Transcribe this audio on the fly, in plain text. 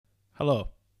Hello,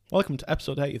 welcome to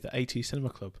episode 8 of the AT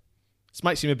Cinema Club. This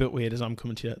might seem a bit weird as I'm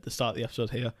coming to you at the start of the episode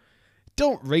here.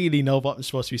 Don't really know what I'm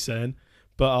supposed to be saying,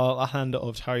 but I'll hand it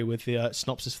over to Harry with the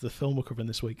synopsis of the film we're covering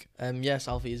this week. Yes,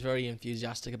 Alfie is very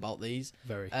enthusiastic about these.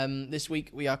 Very. This week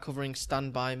we are covering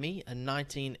Stand By Me, a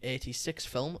 1986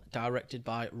 film directed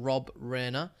by Rob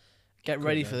Reiner. Get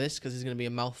ready for this because it's going to be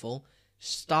a mouthful.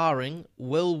 Starring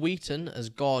Will Wheaton as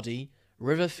Gordy,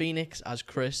 River Phoenix as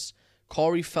Chris,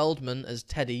 Corey Feldman as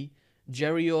Teddy,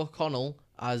 Jerry O'Connell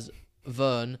as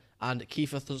Vern, and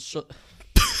Kiefer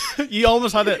You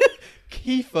almost had it.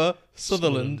 Kiefer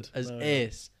Sutherland as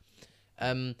Ace.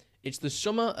 It's the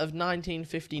summer of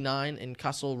 1959 in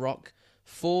Castle Rock.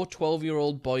 4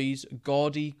 12-year-old boys,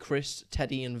 Gordy, Chris,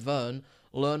 Teddy, and Vern,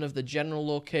 learn of the general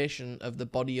location of the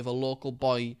body of a local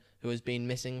boy who has been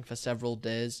missing for several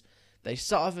days. They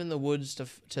set off in the woods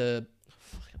to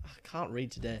I can't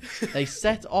read today. They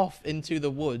set off into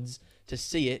the woods to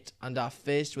see it and are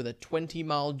faced with a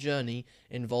 20-mile journey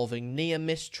involving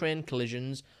near-miss train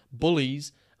collisions,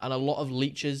 bullies, and a lot of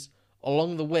leeches.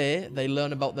 Along the way, they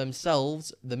learn about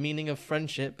themselves, the meaning of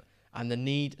friendship, and the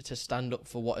need to stand up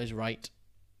for what is right.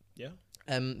 Yeah.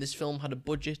 This film had a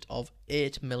budget of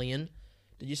 $8 million.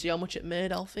 Did you see how much it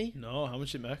made, Alfie? No, how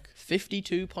much did it make?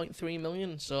 $52.3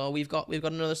 million. So we've got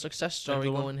another success story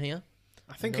going here.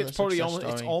 I think it's probably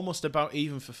almost about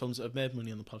even for films that have made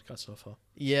money on the podcast so far.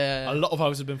 Yeah. A lot of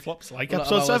ours have been flops, like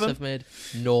episode episode 7. Have made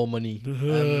no money.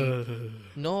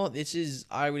 No,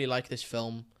 I really like this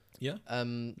film. Yeah.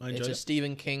 It's a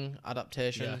Stephen King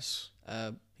adaptation. Yes.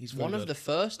 He's one of the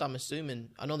first, I'm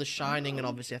assuming. I know The Shining, and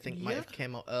obviously I think might have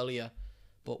came out earlier,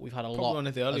 but we've had a lot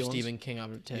of Stephen King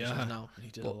adaptations now.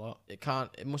 He did a lot.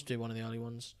 It must be one of the early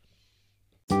ones.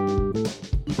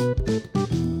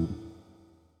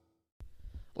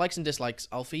 Likes and dislikes,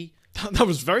 Alfie. That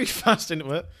was very fast, isn't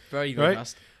it? Very, very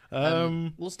fast.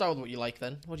 We'll start with what you like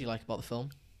then. What do you like about the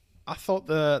film? I thought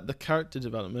the character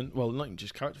development, well, not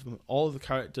just character development, all of the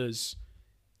characters,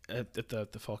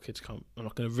 the 4 kids I'm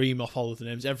not going to ream off all of the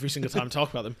names every single time I talk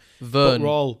about them.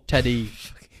 Vern, Teddy,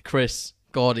 Chris,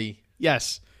 Gordy.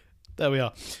 Yes, there we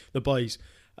are. The boys.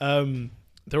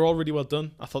 They're all really well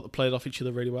done. I thought they played off each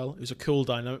other really well. It was a cool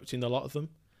dynamic between a lot of them.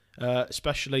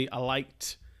 Especially, I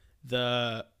liked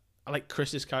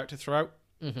Chris's character throughout,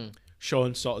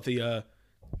 showing sort of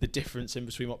the difference in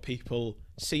between what people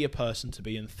see a person to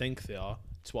be and think they are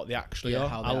to what they actually are.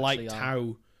 I liked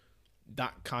how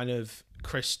that kind of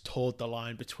Chris towed the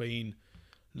line between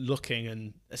looking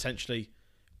and essentially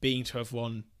being to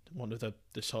everyone one of the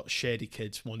sort of shady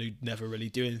kids, one who'd never really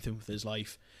do anything with his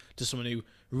life, to someone who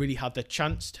really had the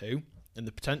chance to and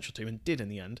the potential to and did in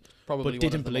the end, but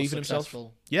didn't believe in himself.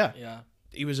 Yeah.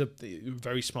 He was a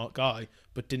very smart guy,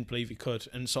 but didn't believe he could,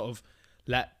 and sort of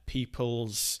let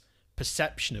people's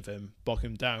perception of him bog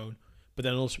him down. But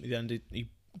then ultimately, at the end, he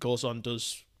goes on,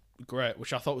 does great,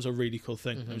 which I thought was a really cool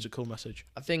thing. It was a cool message.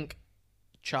 I think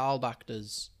child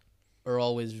actors are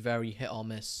always very hit or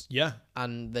miss. Yeah,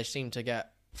 and they seem to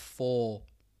get 4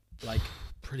 like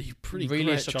pretty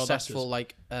really successful.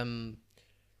 Like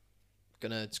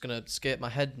it's gonna escape my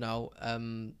head now.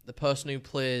 The person who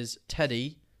plays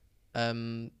Teddy.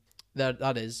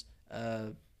 That is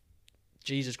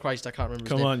Jesus Christ, I can't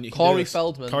remember his name. Corey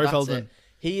Feldman. Corey Feldman.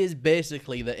 He is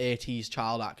basically the 80s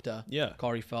child actor. Yeah.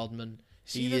 Corey Feldman.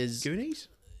 He is Goonies?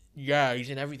 Yeah, he's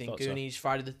in everything. Goonies,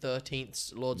 Friday the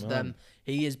 13th, loads of them.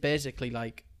 He is basically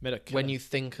like when you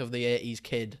think of the 80s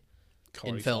kid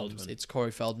in films, it's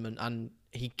Corey Feldman, and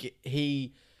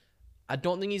he I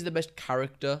don't think he's the best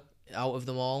character out of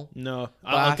them all. No,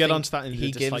 I'll get onto that in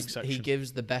the dislike section. He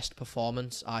gives the best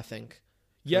performance, I think.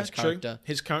 Yeah, true.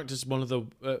 His character's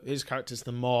his character's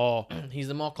the more... He's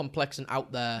the more complex and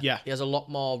out there. Yeah. He has a lot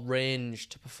more range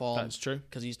to perform. That's true.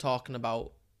 Because he's talking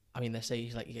about... I mean, they say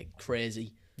he's like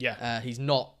crazy. Yeah. He's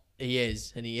not. He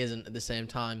is, and he isn't at the same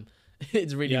time.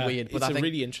 It's really weird. But it's a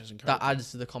really interesting character. That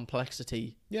adds to the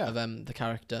complexity of the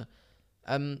character.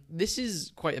 This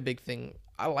is quite a big thing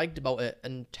I liked about it,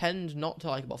 and tend not to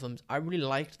like about films. I really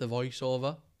liked the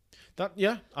voiceover.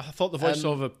 I thought the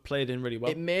voiceover played in really well.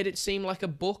 It made it seem like a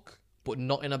book, but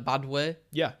not in a bad way.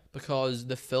 Yeah, because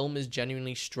the film is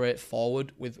genuinely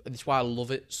straightforward. That's why I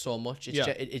love it so much.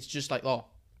 It's just like, oh,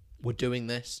 we're doing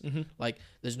this. Like,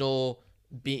 there's no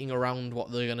beating around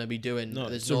what they're gonna be doing. No,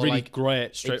 there's it's a really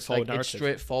great straightforward narrative. It's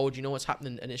straightforward. You know what's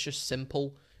happening, and it's just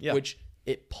simple. Yeah, which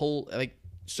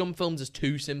some films is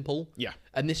too simple. Yeah,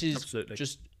 and this is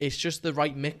it's just the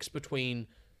right mix between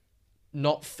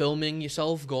not filming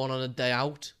yourself going on a day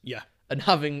out. Yeah,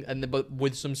 and but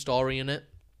with some story in it,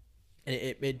 and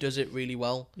it does it really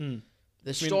well.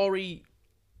 The story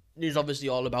is obviously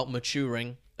all about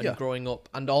maturing and growing up,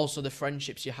 and also the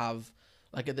friendships you have.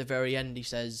 Like at the very end, he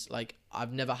says, like,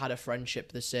 I've never had a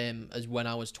friendship the same as when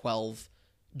I was 12.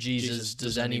 Jesus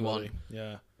does anyone.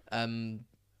 Yeah.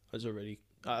 That's a really...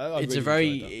 it's a very...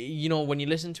 You know, when you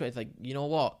listen to it, it's like, you know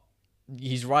what?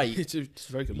 He's right. It's a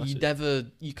very good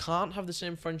message. You can't have the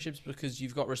same friendships because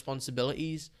you've got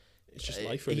responsibilities. It's just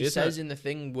life, really, He says in the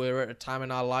thing, we're at a time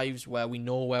in our lives where we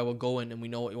know where we're going and we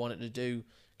know what we wanted to do,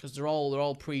 because they're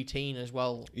all pre-teen as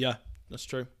well. Yeah, that's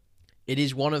true. It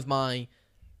is one of my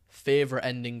favourite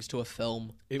endings to a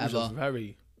film It ever. was a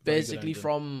very basically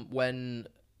from when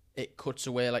it cuts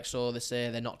away, like, so they say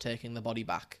they're not taking the body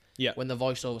back. Yeah. When the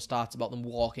voiceover starts about them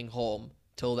walking home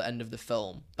till the end of the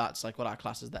film, that's like what I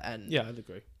class as the end. Yeah, I'd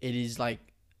agree. It is like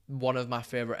one of my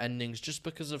favourite endings just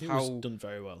because of it how... was done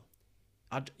very well.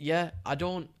 I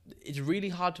don't... It's really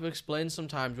hard to explain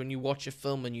sometimes when you watch a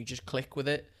film and you just click with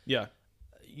it. Yeah.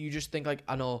 You just think, like,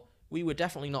 I know, we were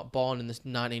definitely not born in the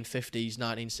 1950s,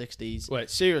 1960s. Wait,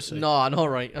 seriously? No, I know,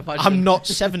 right? Imagine. I'm not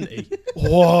 70.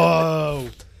 Whoa!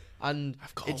 And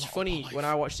it's funny, when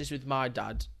I watched this with my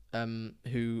dad,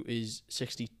 who is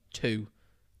 62,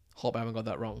 hope I haven't got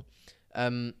that wrong.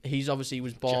 He's obviously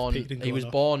was born... He was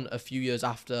born a few years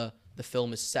after the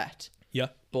film is set. Yeah.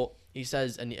 But he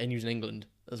says, and he was in England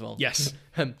as well. Yes.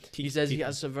 He says he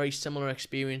has some very similar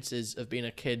experiences of being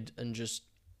a kid and just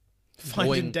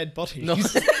finding dead bodies. No.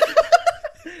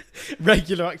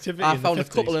 Regular activity. I found a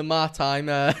couple in my time.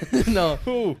 No.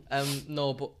 Ooh.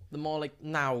 No, but the more like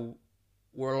now,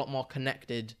 we're a lot more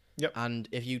connected. Yep. And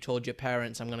if you told your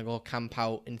parents, I'm going to go camp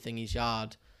out in Thingy's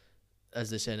yard, as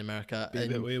they say in America,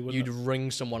 and weird, you'd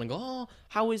ring someone and go, oh,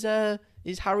 how is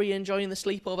Harry enjoying the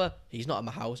sleepover? He's not at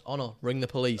my house. Oh no, ring the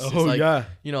police. Oh, it's like, yeah.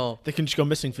 You know, they can just go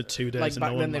missing for 2 days. Like and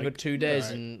back no then, one, they got 2 days,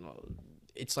 and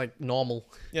it's like normal.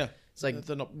 Yeah, it's like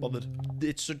they're not bothered.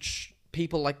 It's such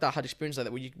people like that had experience like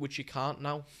that, which you can't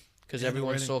now because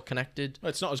everyone's so connected. Well,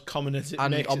 it's not as common as it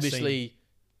and makes obviously,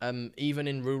 even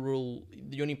in rural,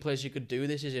 the only place you could do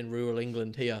this is in rural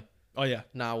England here. Oh yeah.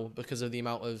 Now, because of the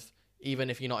amount of, even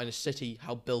if you're not in a city,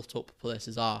 how built up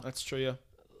places are. That's true, yeah.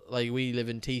 Like, we live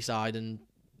in Teesside, and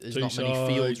there's not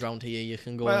many fields around here you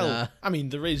can go in. I mean,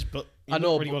 there is, but I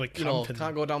know, really want to camp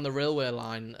can't go down the railway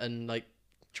line and, like,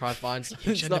 try to find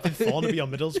something. It's not in Thornaby or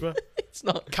Middlesbrough. It's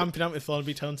not. Camping out in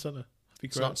Thornaby Town Centre.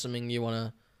 It's not something you want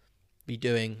to be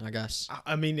doing, I guess.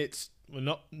 I mean, we're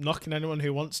not knocking anyone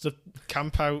who wants to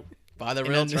camp out by the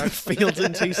rail track fields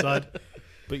in Teesside,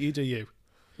 but you do you.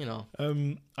 You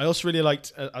know. I also really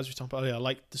liked, as we talked about earlier, I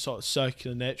liked the sort of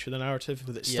circular nature of the narrative,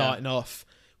 with it starting off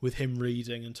with him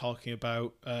reading and talking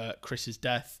about Chris's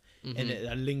death,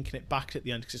 and linking it back at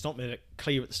the end, because it's not made it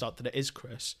clear at the start that it is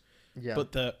Chris. Yeah.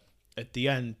 But at the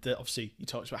end, obviously, he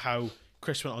talks about how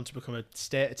Chris went on to become a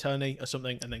state attorney or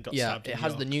something, and then got stabbed. Yeah, it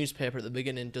has the newspaper at the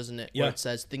beginning, doesn't it? Where it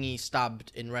says Thingy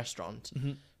stabbed in restaurant.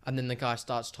 Mm-hmm. And then the guy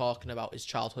starts talking about his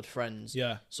childhood friends.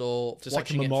 Yeah. So just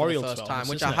watching like a memorial it for the first time,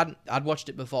 which I'd watched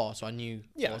it before, so I knew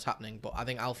what was happening. But I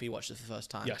think Alfie watched it for the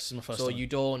first time. Yes, my first time. So you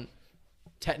don't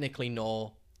technically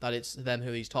know that it's them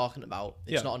who he's talking about.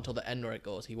 It's not until the end where it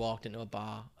goes, he walked into a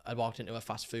bar, I walked into a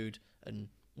fast food and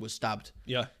was stabbed.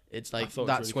 Yeah. It's like,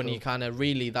 that's really when you kind of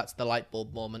really, that's the light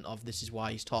bulb moment of this is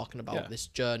why he's talking about this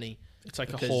journey. It's like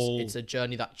it's a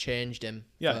journey that changed him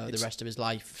for the rest of his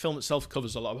life. The film itself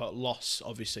covers a lot about loss,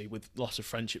 obviously, with loss of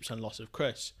friendships and loss of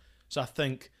Chris. So I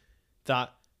think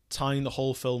that tying the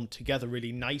whole film together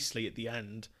really nicely at the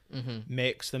end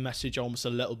makes the message almost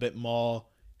a little bit more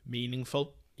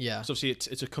meaningful. Yeah. So obviously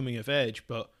it's a coming of age,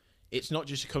 but it's not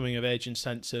just a coming of age in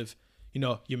sense of,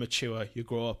 you mature, you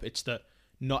grow up. It's that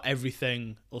not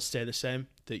everything will stay the same,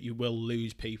 that you will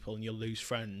lose people and you'll lose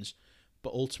friends.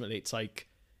 But ultimately it's like,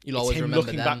 you'll always remember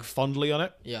looking back fondly on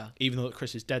it. Yeah. Even though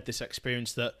Chris is dead, this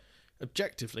experience that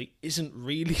objectively isn't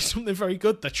really something very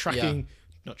good. They're trekking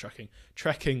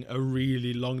a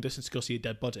really long distance to go see a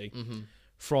dead body. Mm-hmm.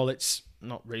 For all it's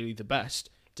not really the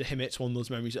best, to him it's one of those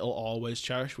memories that he'll always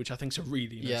cherish, which I think is a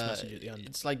really nice message at the end.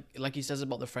 It's like he says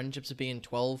about the friendships of being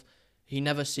 12. He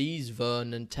never sees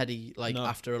Vern and Teddy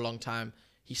after a long time.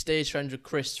 He stays friends with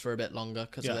Chris for a bit longer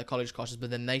because of their college courses, but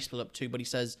then they split up too. But he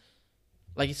says,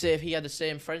 like you say, if he had the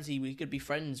same friends, he could be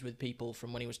friends with people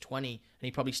from when he was 20, and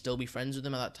he'd probably still be friends with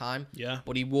them at that time. Yeah.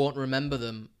 But he won't remember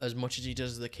them as much as he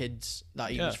does the kids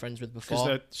that he was friends with before. Because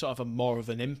they're sort of more of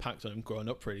an impact on him growing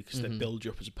up, really, because they build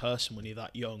you up as a person when you're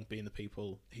that young, being the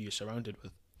people who you're surrounded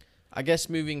with. I guess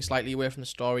moving slightly away from the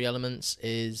story elements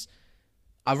is...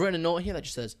 I've written a note here that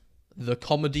just says, the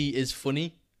comedy is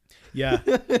funny. Yeah,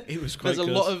 it was quite There's a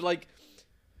lot of,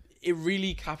 it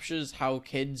really captures how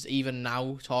kids even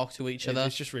now talk to each other.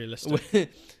 It's just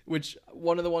realistic. Which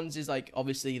one of the ones is like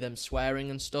obviously them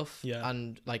swearing and stuff. Yeah.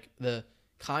 And like the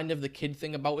kind of the kid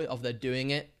thing about it of they're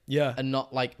doing it. Yeah. And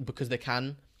not like because they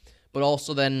can, but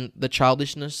also then the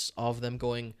childishness of them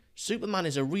going, Superman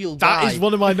is a real guy. That is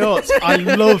one of my notes. I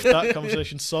love that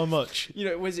conversation so much. You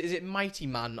know, is it Mighty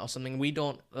Man or something? We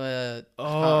don't. I can't remember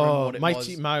Oh, what it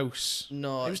Mighty was. Mouse.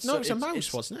 No, It was a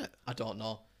mouse, wasn't it? I don't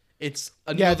know. It's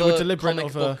another Yeah, they were deliberate comic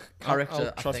of book a character. I'll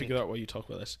I try to think. figure out where you talk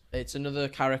about this. It's another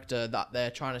character that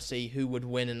they're trying to see who would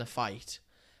win in a fight,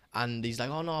 and he's like,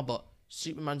 "Oh no, but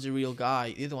Superman's a real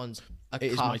guy." The other one's It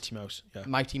is Mighty Mouse. Yeah.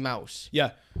 Mighty Mouse.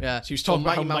 Yeah. Yeah. So he was talking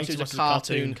about how Mighty Mouse is a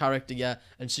cartoon character, yeah,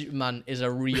 and Superman is a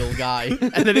real guy.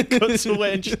 And then it cuts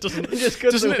away and just doesn't.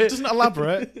 Doesn't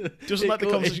elaborate. Doesn't let the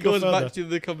conversation go further. further. It goes back to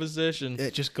the conversation.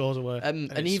 It just goes away.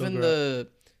 And it's even so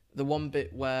the one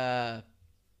bit where,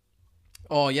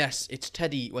 oh yes, it's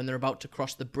Teddy when they're about to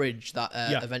cross the bridge that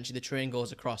eventually the train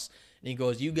goes across, and he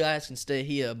goes, "You guys can stay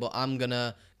here, but I'm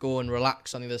gonna go and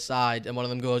relax on the other side." And one of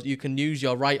them goes, "You can use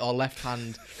your right or left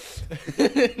hand."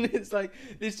 And it's like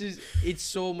it's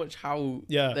so much how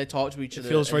they talk to each other.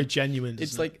 It feels very genuine.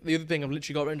 It's like the other thing I've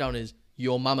literally got written down is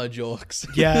your mama jokes.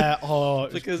 Yeah. Oh,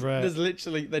 because great. there's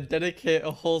literally they dedicate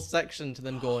a whole section to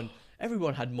them going.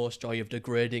 Everyone had most joy of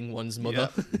degrading one's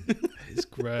mother. Yeah. It's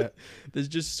great. There's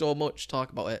just so much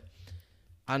talk about it.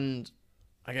 And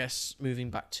I guess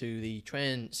moving back to the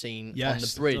train scene on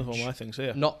the bridge. That's one of my things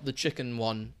here. Not the chicken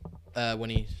one when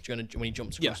he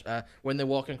jumps across. When they're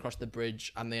walking across the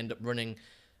bridge and they end up running.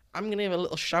 I'm going to give a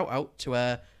little shout out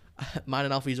to mine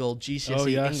and Alfie's old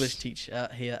GCSE English teacher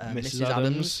here, Mrs.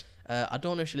 Adams. I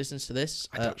don't know if she listens to this.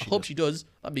 I hope she does.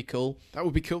 That'd be cool. That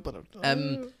would be cool, but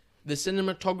the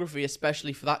cinematography,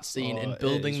 especially for that scene, in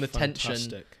building the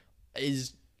tension,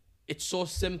 it's so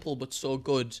simple but so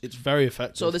good. It's very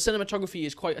effective. So the cinematography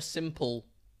is quite a simple,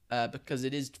 because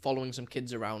it is following some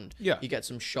kids around. Yeah. You get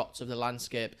some shots of the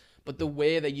landscape, but the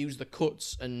way they use the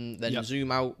cuts and then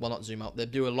zoom out, well not zoom out, they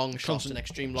do a long shot, an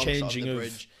extreme long shot of the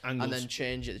bridge, and then the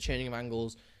changing of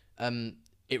angles.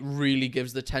 It really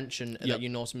gives the tension that you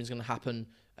know something's going to happen.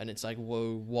 And it's like,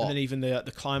 whoa, what? And then even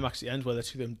the climax at the end where the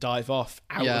two of them dive off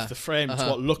out of the frame to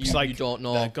what looks like you don't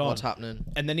know what's happening.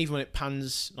 And then even when it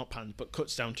but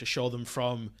cuts down to show them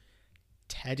from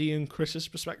Teddy and Chris's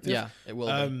perspective. Yeah, it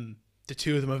will be. The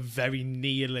two of them are very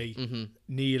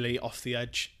nearly off the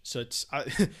edge. So it's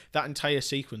that entire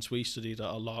sequence we studied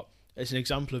a lot. It's an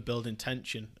example of building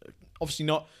tension. Obviously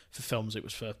not for films, it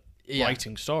was for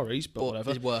writing stories, but whatever.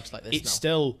 It works like this It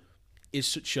still is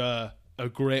such a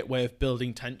great way of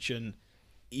building tension,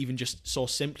 even just so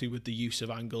simply with the use of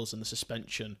angles and the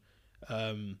suspension.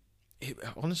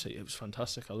 Honestly, it was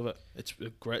fantastic. I love it. It's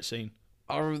a great scene.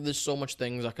 There's so much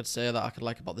things I could say that I could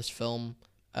like about this film.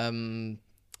 But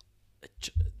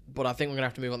I think we're going to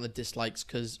have to move on to the dislikes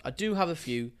because I do have a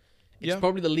few. It's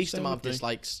probably the least amount of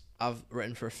dislikes I've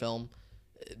written for a film.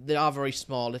 They are very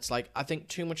small. It's like, I think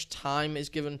too much time is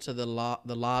given to the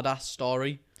Lardass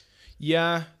story.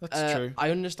 Yeah, that's true. I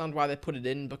understand why they put it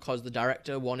in because the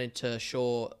director wanted to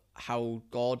show how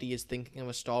Gordy is thinking of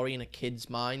a story in a kid's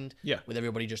mind. Yeah. With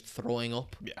everybody just throwing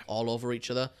up all over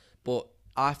each other. But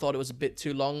I thought it was a bit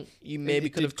too long. You maybe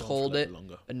could have told it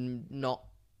longer. And not...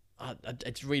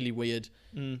 it's really weird.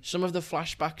 Some of the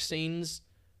flashback scenes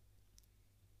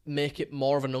make it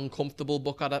more of an uncomfortable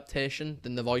book adaptation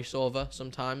than the voiceover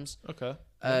sometimes. Okay.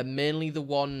 Mainly the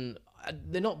one...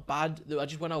 They're not bad.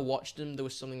 When I watched them, there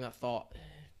was something that I thought...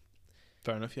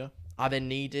 Fair enough, yeah. Are they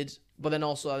needed? But then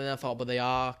also I thought, but they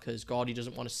are, because Gordy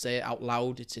doesn't want to say it out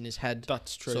loud. It's in his head.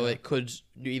 That's true. So it could,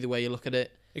 either way you look at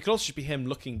it. It could also just be him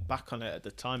looking back on it at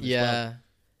the time as well.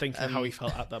 Thinking how he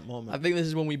felt at that moment. I think this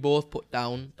is when we both put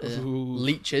down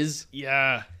leeches.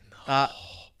 Yeah.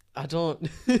 I don't...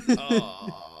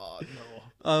 Oh,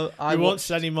 no. I won't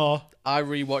say any more. I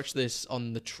rewatched this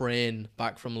on the train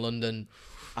back from London,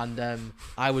 and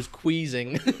I was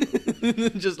queasing.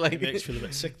 Just like... It makes me feel a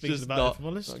bit sick thinking about it, if I'm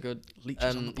honest. Not good.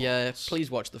 Leeches on the yeah,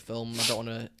 please watch the film. I don't want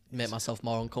to make myself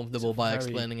more uncomfortable by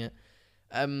explaining it.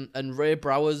 And Ray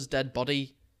Brower's dead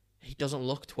body, he doesn't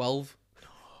look 12.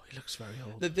 He looks very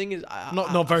old. The thing is...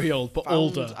 Not very old, but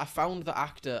older. I found the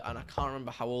actor, and I can't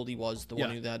remember how old he was, the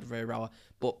one who had Ray Brower.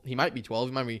 But he might be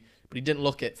 12, but he didn't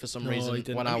look it for some reason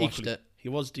when I watched it. He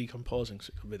was decomposing,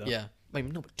 so it could be that. Yeah. I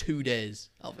mean, no, but 2 days.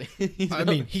 I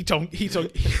mean, he don't.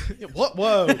 What?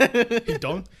 Whoa. He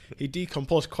don't. He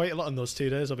decomposed quite a lot in those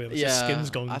 2 days. I'll be honest. His skin's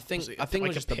gone. I think it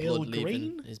was just the blood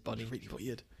leaving his body. Really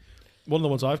weird. One of the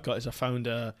ones I've got is I found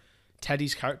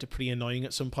Teddy's character pretty annoying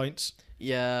at some points.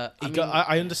 Yeah.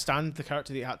 I understand the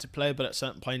character that he had to play, but at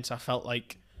certain points I felt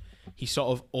like he sort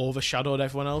of overshadowed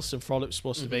everyone else, and for all it was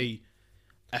supposed to be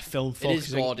a film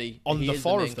focusing on the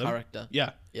four of them. Character.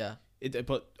 Yeah. Yeah.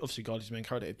 But obviously Gordy's the main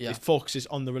character. Yeah. It focuses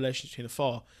on the relationship between the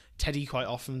four. Teddy quite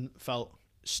often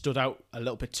stood out a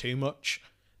little bit too much,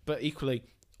 but equally,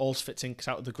 all fits in because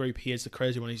out of the group, he is the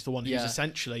crazy one. He's the one who's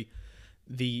essentially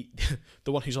the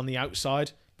one who's on the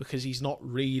outside, because he's not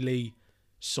really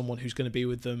someone who's going to be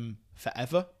with them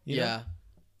forever. You know?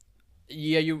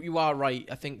 Yeah, you are right.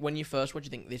 I think when you first watch, you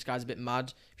think this guy's a bit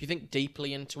mad. If you think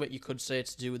deeply into it, you could say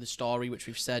it's to do with the story, which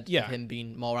we've said, him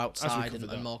being more outside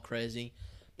and more crazy.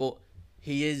 But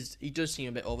he does seem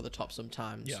a bit over the top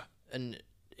sometimes. Yeah. And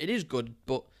it is good,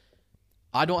 but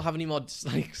I don't have any more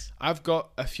dislikes. I've got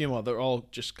a few more. They're all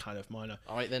just kind of minor.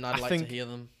 All right, then I'd like to hear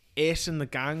them. Ace and the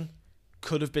gang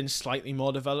could have been slightly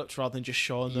more developed rather than just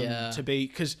showing them to be,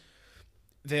 because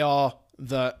they are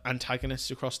the antagonists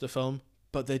across the film,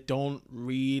 but they don't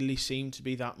really seem to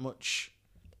be that much.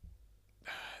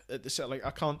 Like,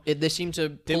 I can't. They seem to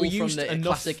pull from the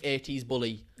classic 80s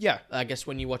bully. Yeah, I guess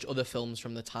when you watch other films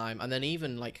from the time, and then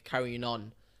even like Carrying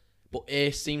On, but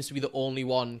Ace seems to be the only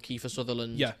one, Kiefer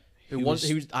Sutherland. Yeah, who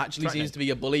actually seems to be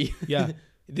a bully. Yeah,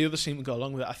 the others seem to go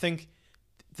along with it. I think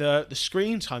the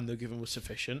screen time they're given was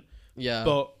sufficient. Yeah,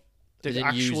 but the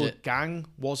actual gang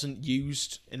wasn't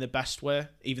used in the best way.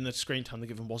 Even the screen time they're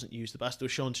given wasn't used the best. They were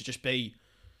shown to just be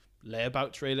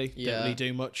layabouts, really. Didn't really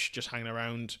do much, just hanging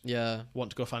around. Yeah.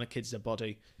 Want to go find a kid's dead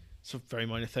body. It's a very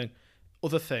minor thing.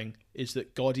 Other thing is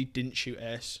that Gordy didn't shoot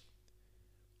Ace.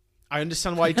 I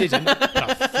understand why he didn't, but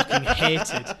I fucking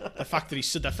hated the fact that he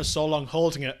stood there for so long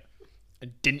holding it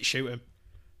and didn't shoot him.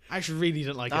 I actually really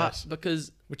didn't like Ace.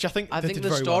 Because which I think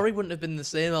the story wouldn't have been the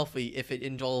same, Alfie, if it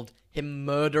involved him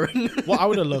murdering. What I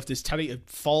would have loved is Teddy to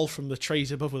fall from the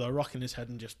trees above with a rock in his head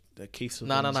and just Keith.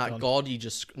 No. Gordy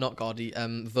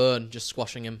Vern just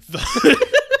squashing him.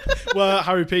 Well,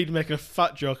 Harry P making a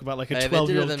fat joke about like a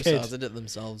 12-year-old kid. They did it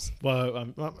themselves.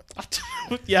 Well,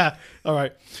 yeah. All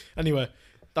right. Anyway,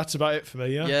 that's about it for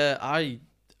me. Yeah.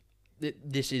 Yeah,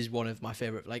 this is one of my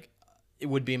favorite. Like, it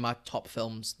would be in my top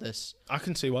films. This. I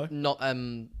can see why. Not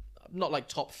like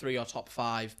top 3 or top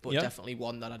 5, but definitely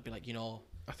one that I'd be like,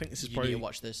 I think this is probably need to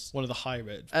watch this. One of the high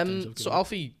rated. So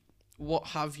Alfie, what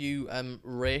have you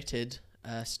rated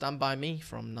Stand By Me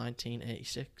from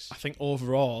 1986? I think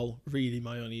overall, really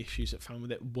my only issues that I found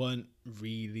with it weren't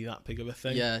really that big of a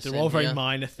thing. Yeah, they're all very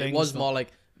minor things. It was more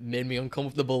like made me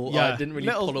uncomfortable. Yeah, or it didn't really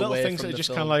pull away things from that the just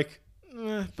film. Kind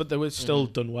of like, but they were still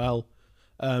done well.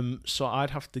 So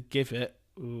I'd have to give it.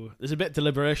 Ooh, there's a bit of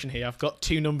deliberation here. I've got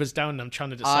 2 numbers down and I'm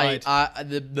trying to decide.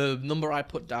 The number I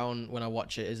put down when I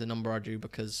watch it is the number I do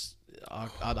because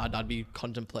I'd be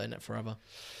contemplating it forever.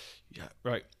 Yeah,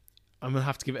 right. I'm going to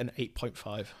have to give it an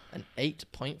 8.5. An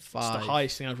 8.5. It's the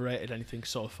highest thing I've rated anything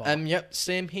so far. Yep,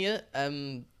 same here.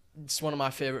 It's one of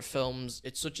my favourite films.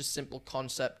 It's such a simple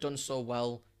concept, done so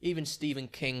well. Even Stephen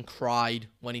King cried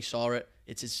when he saw it.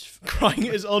 It's his crying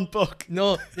at his own book.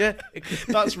 No, yeah,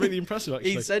 that's really impressive.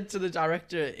 Actually, he said to the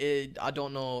director, "I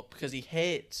don't know," because he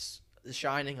hates The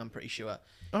Shining. I'm pretty sure.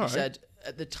 He said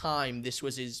at the time this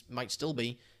was might still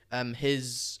be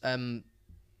his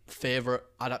favorite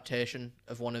adaptation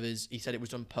of one of his. He said it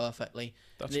was done perfectly.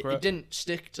 That's great. It didn't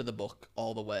stick to the book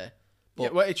all the way. But, yeah,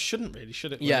 well, it shouldn't really,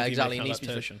 should it? Yeah, exactly. It needs to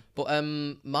be. But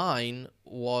mine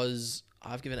was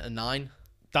I've given it a 9.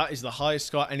 That is the highest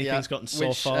score anything's gotten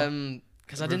so far.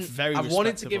 Because I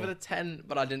wanted to give it a 10,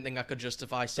 but I didn't think I could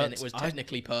justify saying it was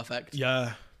technically perfect.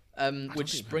 Yeah.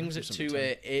 Which brings it to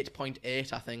a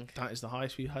 8.8, I think. That is the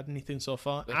highest we've had anything so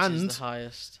far. Which is the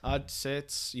highest. I'd say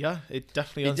it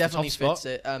definitely fits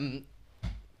it.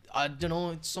 I don't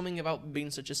know, it's something about being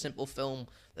such a simple film.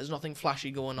 There's nothing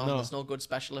flashy going on. There's no good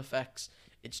special effects.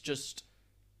 It's just...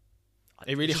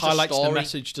 It really highlights the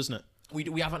message, doesn't it?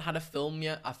 We haven't had a film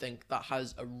yet, I think, that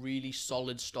has a really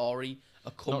solid story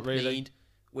accompanied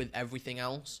with everything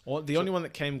else. Well, the only one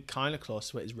that came kind of close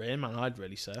to it is Rain Man, I'd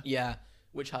really say. Yeah,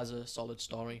 which has a solid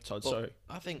story. Story.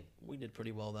 I think we did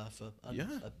pretty well there for a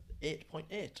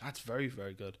 8.8. That's very,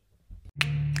 very good.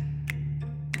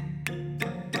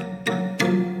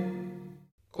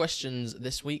 Questions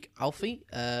this week, Alfie.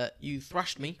 You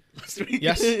thrashed me last week.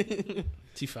 Yes.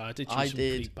 Too far. I did choose some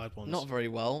pretty bad ones. Not very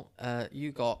well.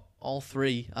 You got all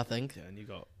 3, I think. Yeah, and you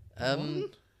got one.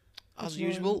 As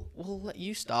usual, we'll let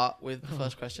you start with the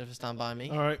first question for Stand By Me.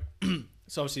 All right.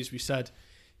 So obviously, as we said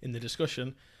in the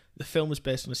discussion, the film is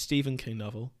based on a Stephen King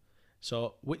novel.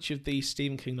 So which of these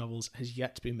Stephen King novels has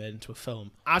yet to be made into a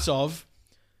film? As of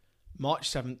March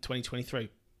 7th, 2023.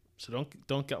 So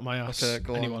don't get on my ass,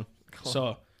 anyone.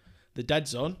 So, The Dead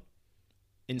Zone,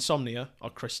 Insomnia, or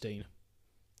Christine?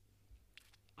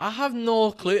 I have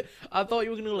no clue. I thought you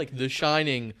were going to go like The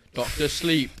Shining, Doctor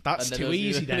Sleep. That's too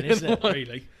easy then, isn't it,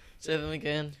 really? Say them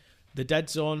again. The Dead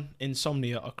Zone,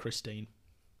 Insomnia, or Christine?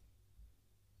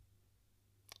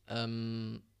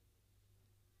 The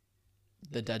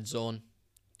Dead Zone.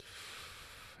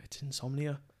 It's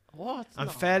Insomnia. What? I'm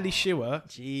fairly sure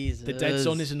Jesus. The Dead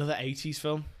Zone is another 80s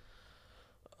film.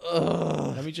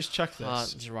 Ugh. Let me just check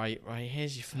this. Right.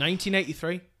 Here's your...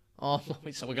 1983. Oh,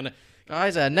 so we're going to...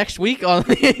 Guys, next week on...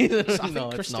 I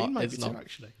think Christine might be too,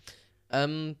 actually.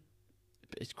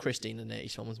 It's Christine in the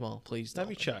 80s film as well, please. Let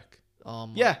me check.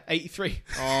 Yeah, 83.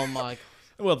 Oh, my...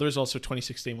 Well, there is also a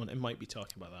 2016 one. It might be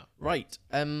talking about that. Right.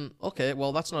 Okay,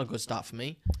 well, that's not a good start for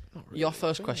me. Really. Your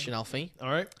first question, Alfie. All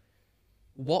right.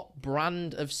 What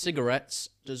brand of cigarettes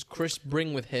does Chris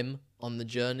bring with him on the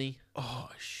journey? Oh,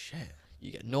 shit.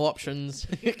 You get no options.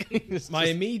 My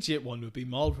immediate one would be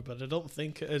Marlboro, but I don't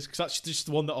think it is, because that's just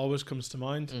the one that always comes to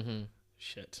mind. Mm-hmm.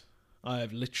 Shit. I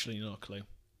have literally no clue.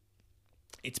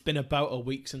 It's been about a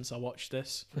week since I watched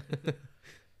this.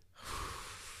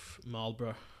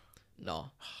 Marlboro. No.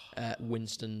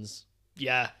 Winston's.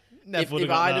 Yeah. If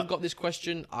I'd have got this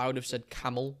question, I would have said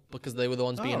Camel, because they were the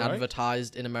ones being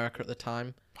advertised in America at the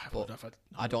time. I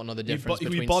don't know the difference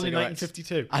between cigarettes. You born in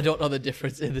 1952? I don't know the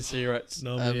difference in the cigarettes.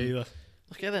 No, me either.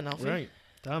 Okay then, Alfie. Right.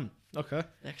 Damn. Okay.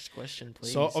 Next question,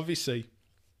 please. So, obviously,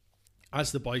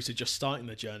 as the boys are just starting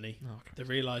their journey, they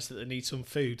realise that they need some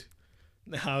food.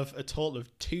 They have a total of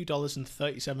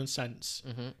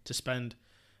 $2.37 to spend.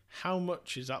 How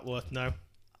much is that worth now?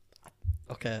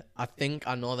 Okay, I think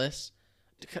I know this.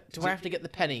 Do I have to get the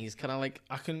pennies? Can I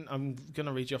I'm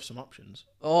gonna read you off some options.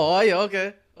 Oh, yeah,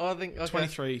 okay. Oh, I think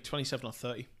 23, 27, or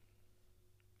 30.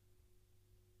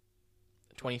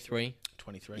 23.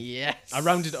 23. Yes. I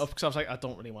rounded it up because I was like, I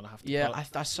don't really want to have to. Yeah, I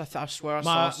swear I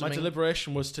saw something. My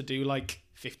deliberation was to do like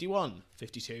 51,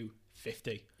 52,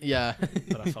 50. Yeah.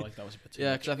 But I felt like that was a bit too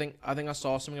much. much. Because I think I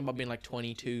saw something about being like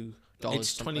 $22.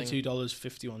 It's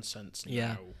 $22.51 now.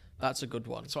 Yeah. That's a good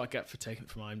one. That's what I get for taking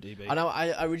it from IMDb. I know.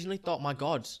 I originally thought, my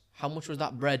God, how much was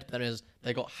that bread? But then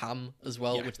they got ham as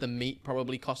well, which the meat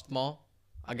probably cost more,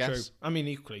 I guess. True. I mean,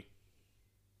 equally.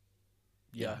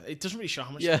 Yeah. It doesn't really show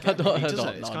how much. Yeah, does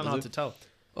it? It's kind of hard to tell.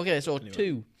 Okay, so anyway.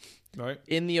 2. Right.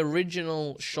 In the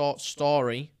original short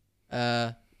story,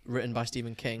 written by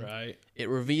Stephen King, it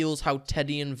reveals how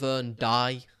Teddy and Vern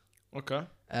die. Okay.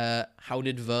 How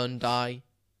did Vern die?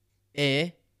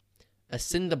 A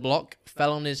cinder block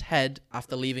fell on his head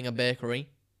after leaving a bakery.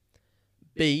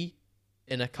 B,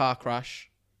 in a car crash.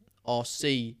 Or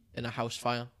C, in a house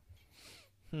fire.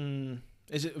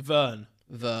 Is it Vern?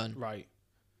 Vern. Right.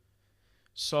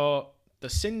 So, the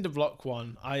cinder block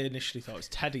one, I initially thought it was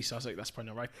Teddy, so I was like, that's probably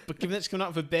not right. But given it's coming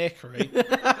out of a bakery,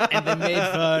 and they made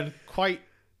Vern quite...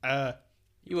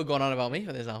 You were going on about me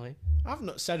for this, aren't we? I've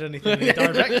not said anything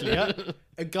directly yet.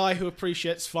 A guy who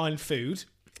appreciates fine food.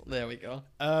 There we go.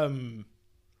 I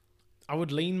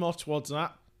would lean more towards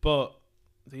that, but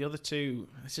the other two,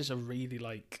 this is a really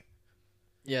like...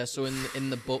 Yeah, so in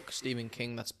the book, Stephen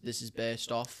King, this is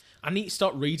based off. I need to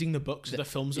start reading the books of the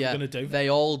films that we're going to do. They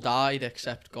all died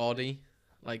except Gordy.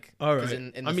 Like, all right.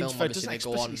 In the film, obviously, they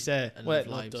go on say, and well,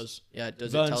 lives. It does. Yeah, it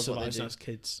does. Vern it tells survives what they do. and has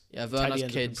kids. Yeah, Vern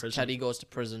has kids. Teddy goes to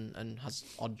prison and has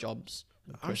odd jobs.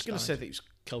 I'm just going to say that he was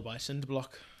killed by a cinder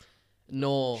block.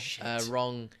 No,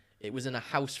 wrong. It was in a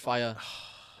house fire.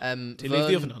 Did he leave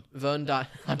the oven on? Vern died.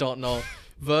 I don't know.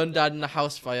 Vern died in a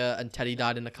house fire and Teddy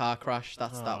died in a car crash.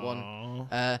 That's that one.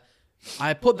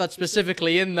 I put that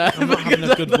specifically in there. I'm not having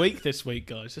a good week this week,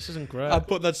 guys. This isn't great. I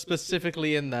put that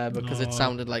specifically in there because it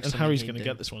sounded like something. And Harry's going to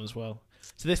get this one as well.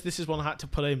 So this is one I had to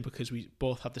put in because we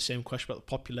both had the same question about the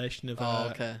population of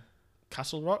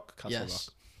Castle Rock. Rock.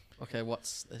 Okay,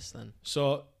 what's this then?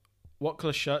 So, what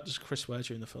colour shirt does Chris wear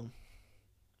during the film?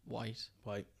 White.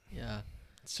 Yeah.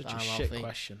 It's such a shit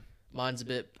question. Mine's a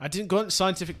bit... I didn't go into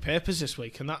scientific papers this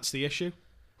week, and that's the issue.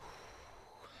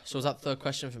 So was that third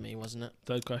question for me, wasn't it?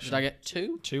 Third question. Did I get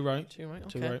 2? 2 right. 2 right.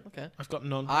 Okay. 2 right. Okay. I've got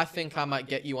none. I think I might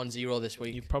get you on 0 this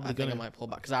week. You're probably I might pull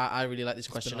back because I really like this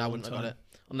question. I wouldn't have got it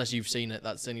unless you've seen it.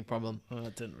 That's the only problem. I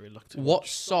didn't really look too What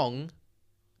much. song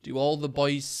do all the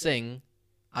boys sing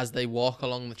as they walk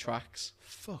along the tracks?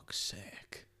 Fuck's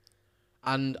sake.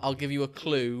 And I'll give you a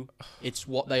clue. It's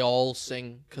what they all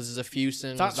sing because there's a few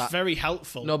songs. That's very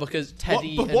helpful. No, because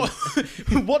Teddy.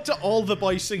 What do all the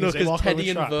boys sing? No, because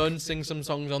Teddy and Vern sing some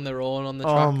songs on their own on the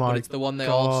track. Oh my but it's the one they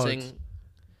all sing.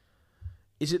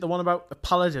 Is it the one about a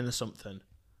paladin or something?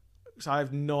 Because I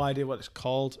have no idea what it's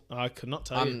called. I could not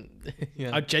tell you.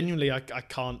 Yeah. I genuinely, I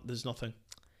can't. There's nothing.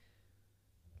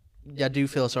 Yeah, I do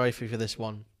feel sorry for you for this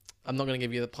one. I'm not going to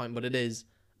give you the point, but it is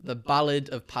The Ballad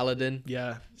of Paladin.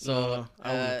 Yeah. So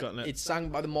I would have gotten it. It's sang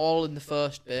by them all in the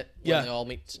first bit when they all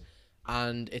meet,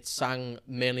 and it's sang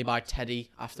mainly by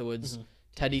Teddy afterwards.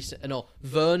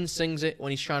 Vern sings it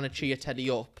when he's trying to cheer Teddy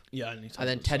up. Yeah, and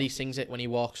then Teddy sings it when he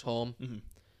walks home.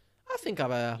 I think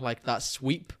I like that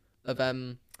sweep of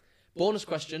bonus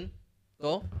question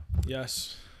though.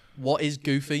 Yes. What is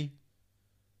Goofy?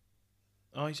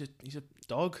 Oh, he's a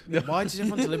dog. Why does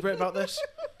everyone deliberate about this?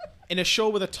 In a show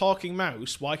with a talking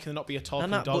mouse, why can there not be a talking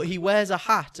dog? But he wears a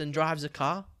hat and drives a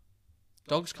car.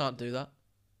 Dogs can't do that.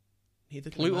 Neither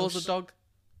can Pluto's a dog.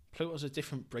 Pluto's a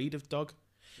different breed of dog.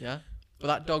 Yeah, but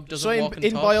that dog doesn't walk and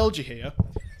in talk. biology here,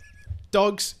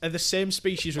 dogs are the same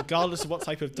species regardless of what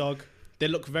type of dog. They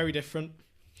look very different.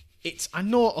 I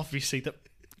know obviously that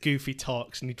Goofy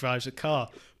talks and he drives a car,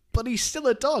 but he's still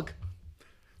a dog.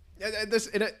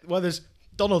 There's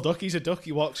Donald Duck, he's a duck,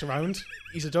 he walks around,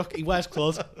 he's a duck, he wears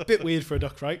clothes, a bit weird for a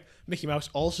duck, right? Mickey Mouse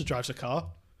also drives a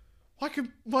car. Why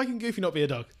can Goofy not be a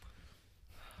dog?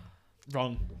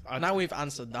 Wrong. Now we've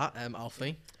answered that,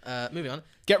 Alfie. Moving on.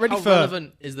 Get ready How for...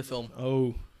 relevant is the film?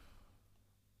 Oh.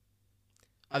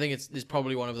 I think it's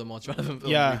probably one of the most relevant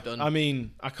films we've done. I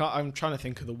mean, I'm trying to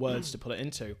think of the words to put it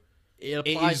into. It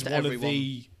applies to everyone. One of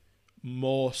the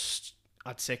most,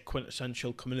 I'd say,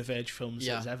 quintessential coming-of-age films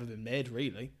that's ever been made,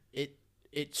 really.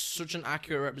 It's such an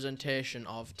accurate representation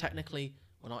of, technically,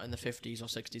 we're not in the 50s or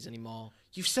 60s anymore.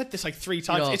 You've said this like 3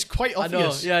 times. It's quite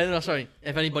obvious. I know. Sorry.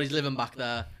 If anybody's living back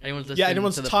there, anyone's listening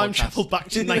anyone's to the time podcast. traveled back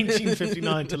to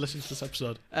 1959 to listen to this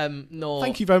episode. No.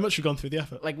 Thank you very much for going through the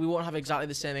effort. Like, we won't have exactly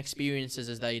the same experiences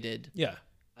as they did. Yeah.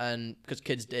 And because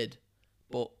kids did,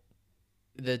 but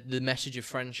the message of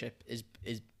friendship is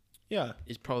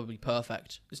probably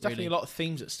perfect. There's definitely a lot of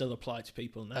themes that still apply to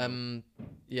people now.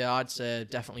 I'd say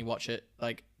definitely watch it.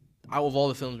 Like, out of all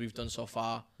the films we've done so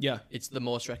far, it's the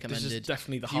most recommended. This is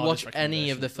definitely the hardest. If you watch any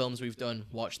of the films we've done,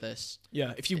 watch this.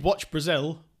 Yeah, if you watch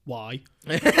Brazil, why?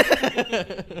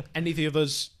 Any of the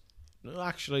others,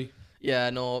 actually. Yeah,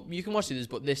 no, you can watch these,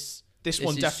 but this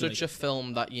one is definitely such a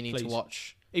film that you need to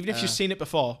watch. Even if you've seen it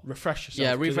before, refresh yourself.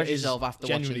 Yeah, refresh yourself after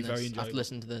watching very this. After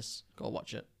listening to this, go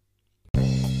watch it.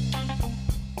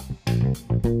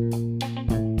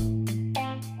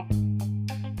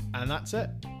 And that's it.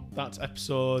 That's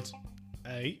episode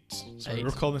 8. So we're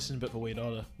recording this in a bit of a weird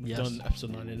order. We've done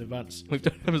episode 9 in advance. We've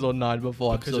done episode 9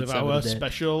 before. Because of our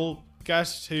special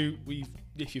guest who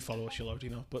if you follow us, you'll already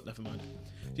know, but never mind.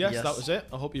 Yes, that was it.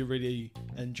 I hope you really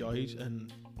enjoyed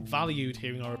and valued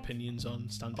hearing our opinions on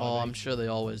Stand By Me. I'm sure they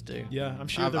always do. Yeah, I'm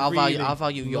sure I'll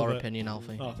value your opinion,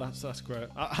 Alfie. Oh, that's great.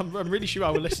 I'm really sure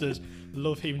our listeners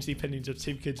love hearing the opinions of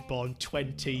 2 kids born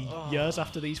 20 years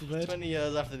after these were made. 20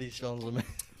 years after these films were made.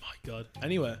 My God.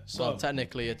 Anyway, so... Well,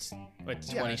 technically, it's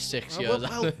 26 years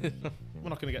after. We're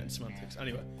not going to get into semantics.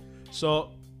 Anyway,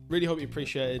 so really hope you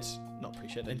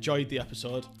enjoyed the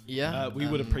episode. Yeah. We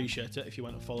would appreciate it if you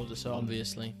went and followed us on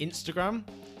obviously Instagram,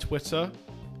 Twitter,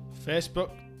 Facebook,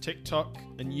 TikTok,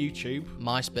 and YouTube.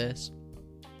 MySpace.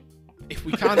 If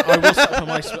we can, I will set up a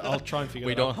MySpace. I'll try and figure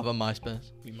it out. We don't have a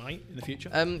MySpace. We might in the future.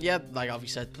 Like Alfie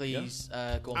said, please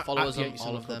go and follow us on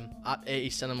all of them. At 80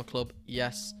 Cinema Club,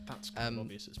 yes. That's kind of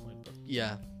obvious at this point. But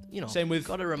yeah. Same with...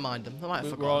 Got to remind them. They might have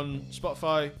forgotten. We're on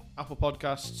Spotify, Apple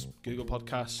Podcasts, Google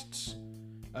Podcasts,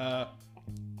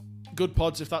 Good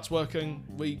Pods if that's working.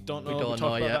 We don't know. We'll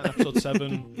talk about that in episode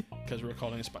 7 because we're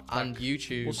recording this back. And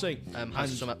YouTube. We'll see.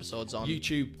 Has some episodes on.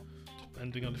 YouTube,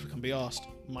 depending on if it can be asked,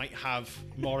 might have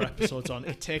more episodes on.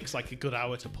 It takes like a good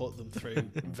hour to put them through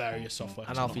various software.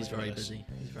 And Alfie's very busy.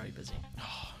 He's very busy.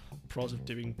 Pros of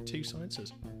doing 2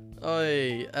 sciences.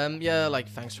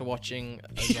 Thanks for watching.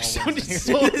 You sounded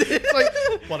so like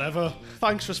whatever.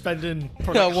 Thanks for spending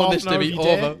probably half an hour of your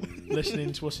day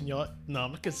listening to us in your... No,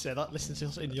 I'm not going to say that. Listening to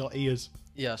us in your ears.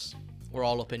 Yes, we're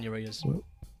all up in your ears.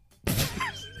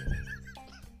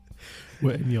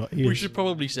 We're in your ears. We should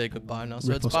probably say goodbye now.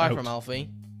 So it's bye from Alfie.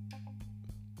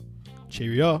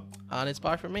 Cheerio. And it's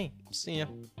bye from me. See ya.